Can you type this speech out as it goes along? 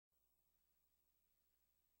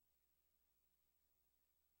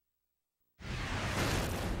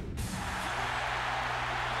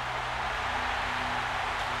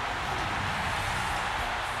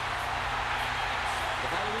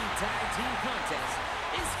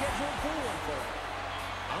scheduled for one fall.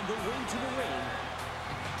 On the way to the ring,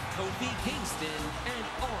 Kofi Kingston and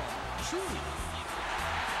R-Truth.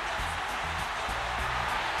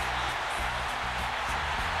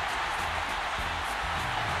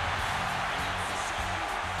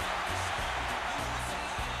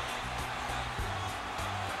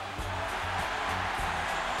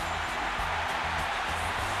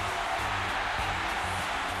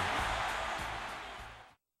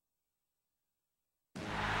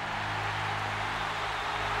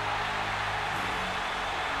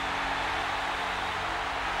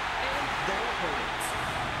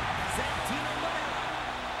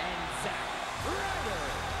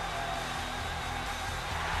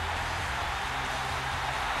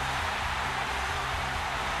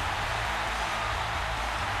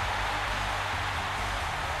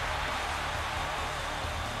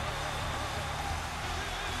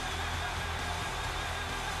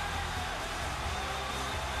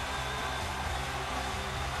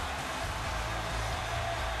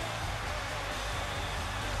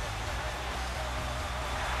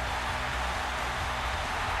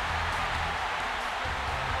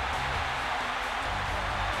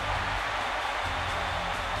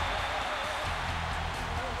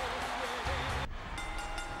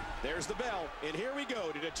 There's the bell, and here we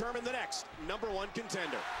go to determine the next #1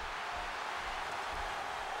 contender.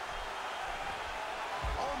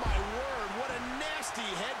 Oh my word, what a nasty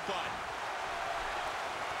headbutt.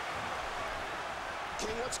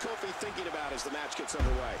 King, what's Kofi thinking about as the match gets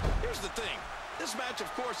underway? Here's the thing. This match,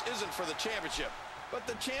 of course, isn't for the championship, but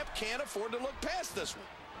the champ can't afford to look past this one.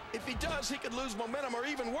 If he does, he could lose momentum or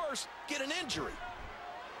even worse, get an injury.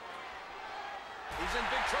 He's in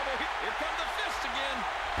big trouble. Here come the fists again.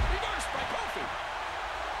 Reversed by Kofi.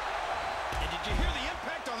 And did you hear the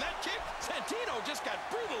impact on that kick? Santino just got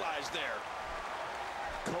brutalized there.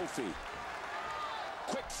 Kofi.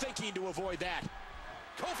 Quick thinking to avoid that.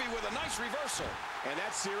 Kofi with a nice reversal. And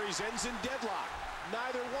that series ends in deadlock.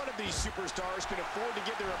 Neither one of these superstars can afford to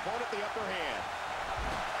give their opponent the upper hand.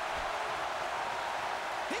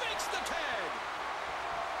 He makes the tag.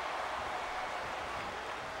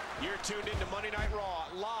 You're tuned into Monday Night Raw,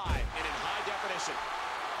 live and in high definition.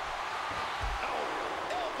 Oh,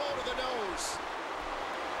 elbow to the nose.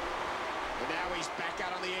 And now he's back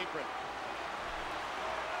out on the apron.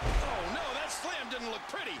 Oh, no, that slam didn't look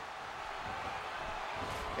pretty.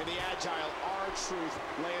 And the agile R-Truth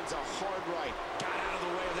lands a hard right. Got out of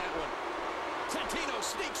the way of that one. Santino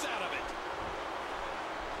sneaks out of it.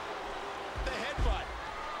 The headbutt.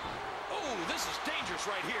 Oh, this is dangerous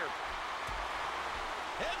right here.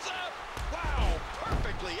 Heads up! Wow,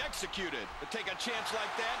 perfectly executed. To take a chance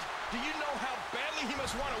like that, do you know how badly he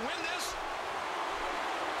must want to win this?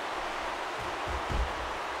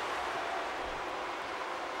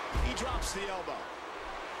 He drops the elbow.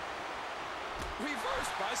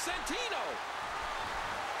 Reversed by Santino.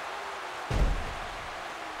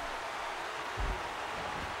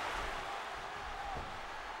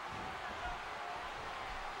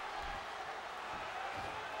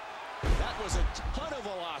 That was a ton of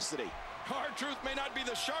velocity. R-Truth may not be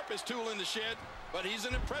the sharpest tool in the shed, but he's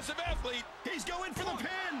an impressive athlete. He's going for the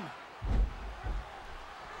pin.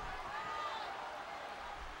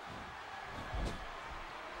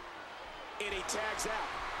 And he tags out.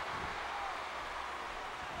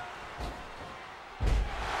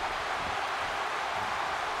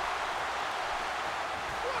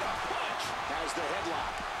 What a punch! Has the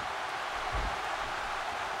headlock.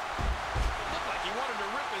 Looked like he wanted to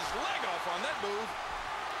rip his leg off on that move.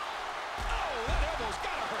 Oh, that elbow's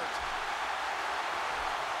gotta hurt.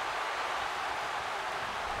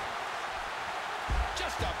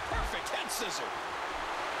 Just a perfect head scissor.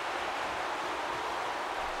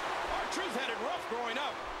 R-Truth had it rough growing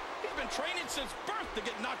up. He's been training since birth to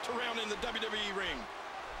get knocked around in the WWE ring.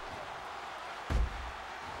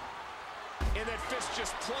 And that fist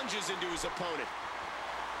just plunges into his opponent.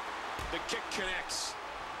 The kick connects.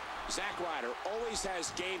 Zack Ryder always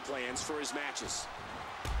has game plans for his matches.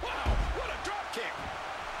 Wow, what a drop kick.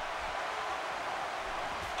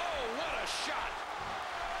 Oh, what a shot.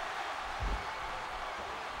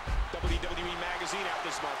 WWE Magazine out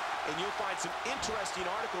this month, and you'll find some interesting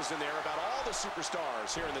articles in there about all the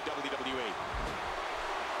superstars here in the WWE.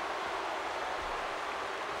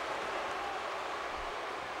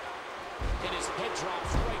 And his head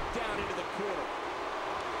drops right down into the corner.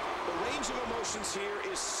 The range of emotions here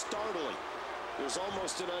is startling. There's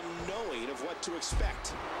almost an unknowing of what to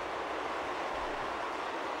expect.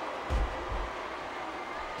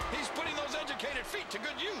 He's putting those educated feet to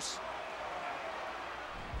good use.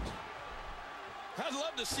 I'd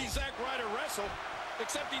love to see Zack Ryder wrestle,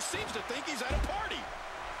 except he seems to think he's at a party.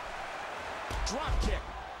 drop kick.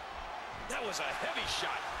 That was a heavy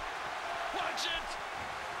shot. Watch it.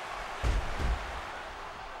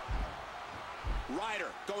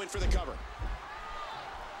 Ryder going for the cover.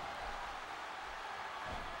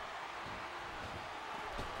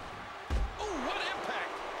 Oh, what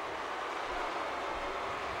impact.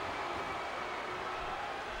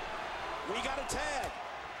 We got a tag.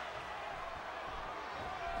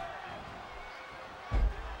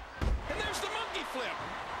 And there's the monkey flip.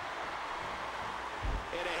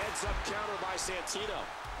 And a heads-up counter by Santino.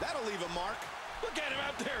 That'll leave a mark. Look at him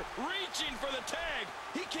out there reaching for the tag.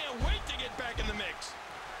 He can't wait to get back in the mix.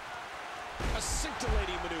 A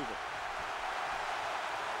scintillating maneuver.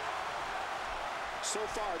 So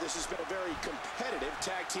far, this has been a very competitive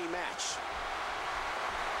tag team match.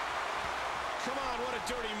 Come on, what a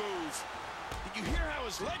dirty move. Did you hear how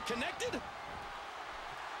his leg connected?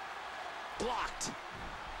 Blocked.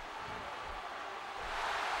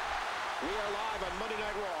 We are live on Monday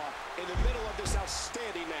Night Raw in the middle of this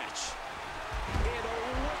outstanding match. And a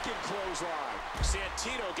wicked clothesline.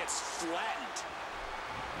 Santino gets flattened.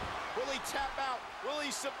 Will he tap out? Will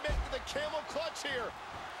he submit to the camel clutch here?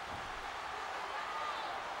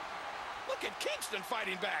 Look at Kingston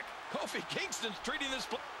fighting back. Kofi Kingston's treating this...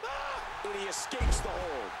 And he escapes the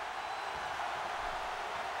hold.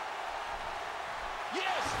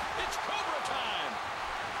 Yes, it's Cobra time.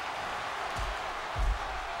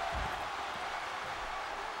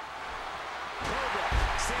 Cobra.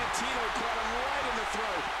 Santino caught him right in the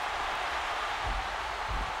throat.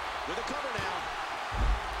 With a cover now.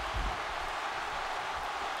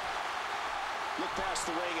 Look past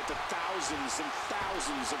the ring at the thousands and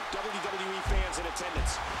thousands of WWE fans in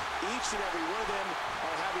attendance. Each and every one of them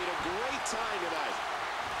are having a great time tonight.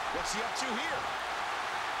 What's he up to here?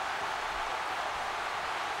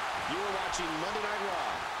 You are watching Monday Night Raw,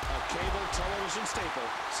 a cable television staple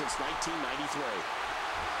since 1993.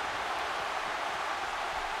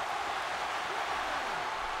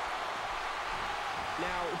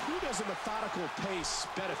 Now, who does a methodical pace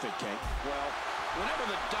benefit, King? Well, whenever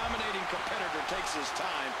the dominating competitor takes his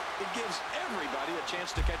time, it gives everybody a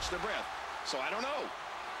chance to catch their breath. So I don't know.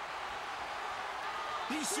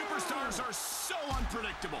 These superstars are so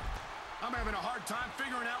unpredictable. I'm having a hard time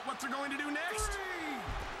figuring out what they're going to do next.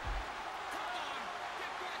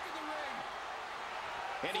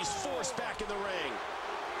 And he's forced back in the ring.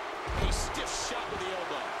 A stiff shot with the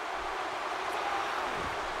elbow.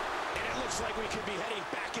 And it looks like we could be heading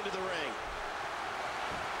back into the ring.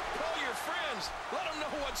 Call your friends. Let them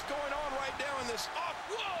know what's going on right now in this off.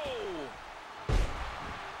 Whoa!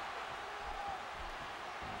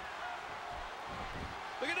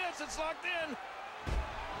 Look at this. It's locked in.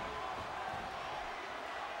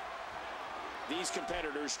 These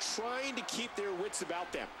competitors trying to keep their wits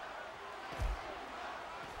about them.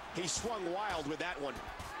 He swung wild with that one.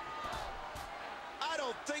 I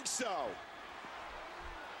don't think so.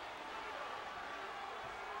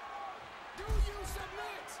 Do you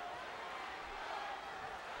submit?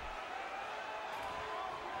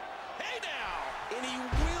 Hey now! And he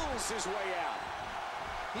wheels his way out.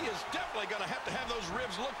 He is definitely going to have those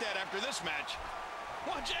ribs looked at after this match.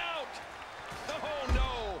 Watch out! Oh,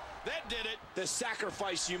 no. That did it. The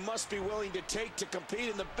sacrifice you must be willing to take to compete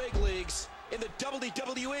in the big leagues in the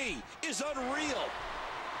WWE is unreal.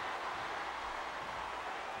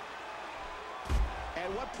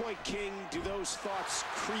 At what point, King, do those thoughts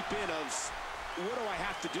creep in of, what do I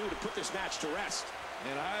have to do to put this match to rest?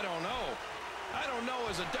 And I don't know. I don't know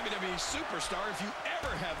as a WWE superstar if you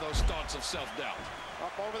ever have those thoughts of self-doubt.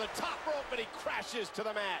 Up over the top rope, and he crashes to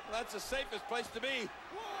the mat. That's the safest place to be.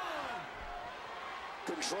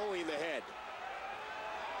 Controlling the head.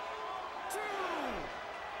 2,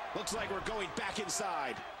 Looks like we're going back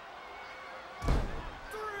inside. 3.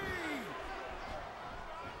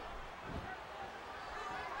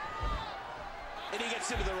 And he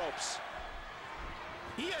gets into the ropes.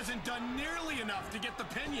 He hasn't done nearly enough to get the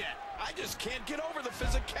pin yet. I just can't get over the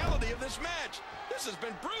physicality of this match. This has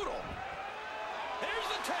been brutal. There's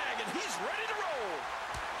the tag, and he's ready to roll.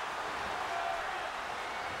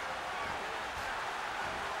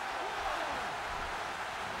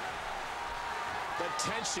 The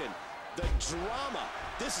tension, the drama.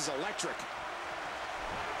 This is electric.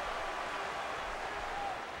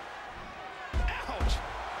 Ouch!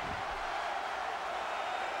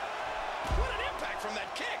 What an impact from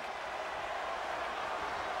that kick.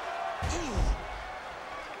 Ooh.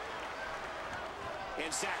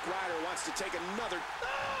 And Zack Ryder wants to take another.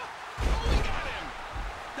 Ah! Oh, he got him.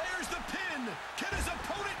 There's the pin. Can his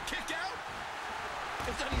opponent kick out?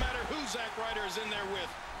 It doesn't matter who Zack Ryder is in there with.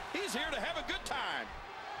 He's here to have a good time.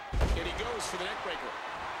 And he goes for the neck breaker.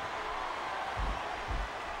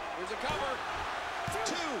 Here's a cover.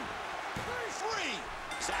 2, 3.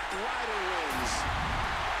 Zack Ryder wins.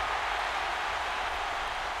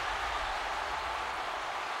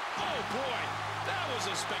 Oh, boy. That was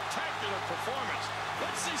a spectacular performance.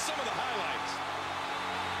 Let's see some of the highlights.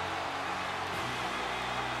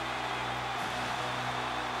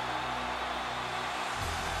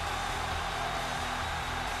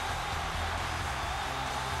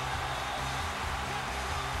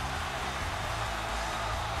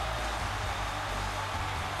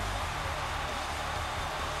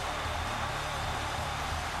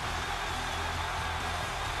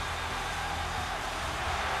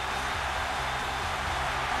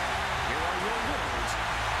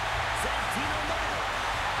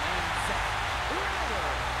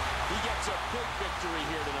 He gets a big victory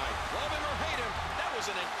here tonight. Love him or hate him, that was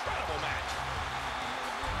an incredible match.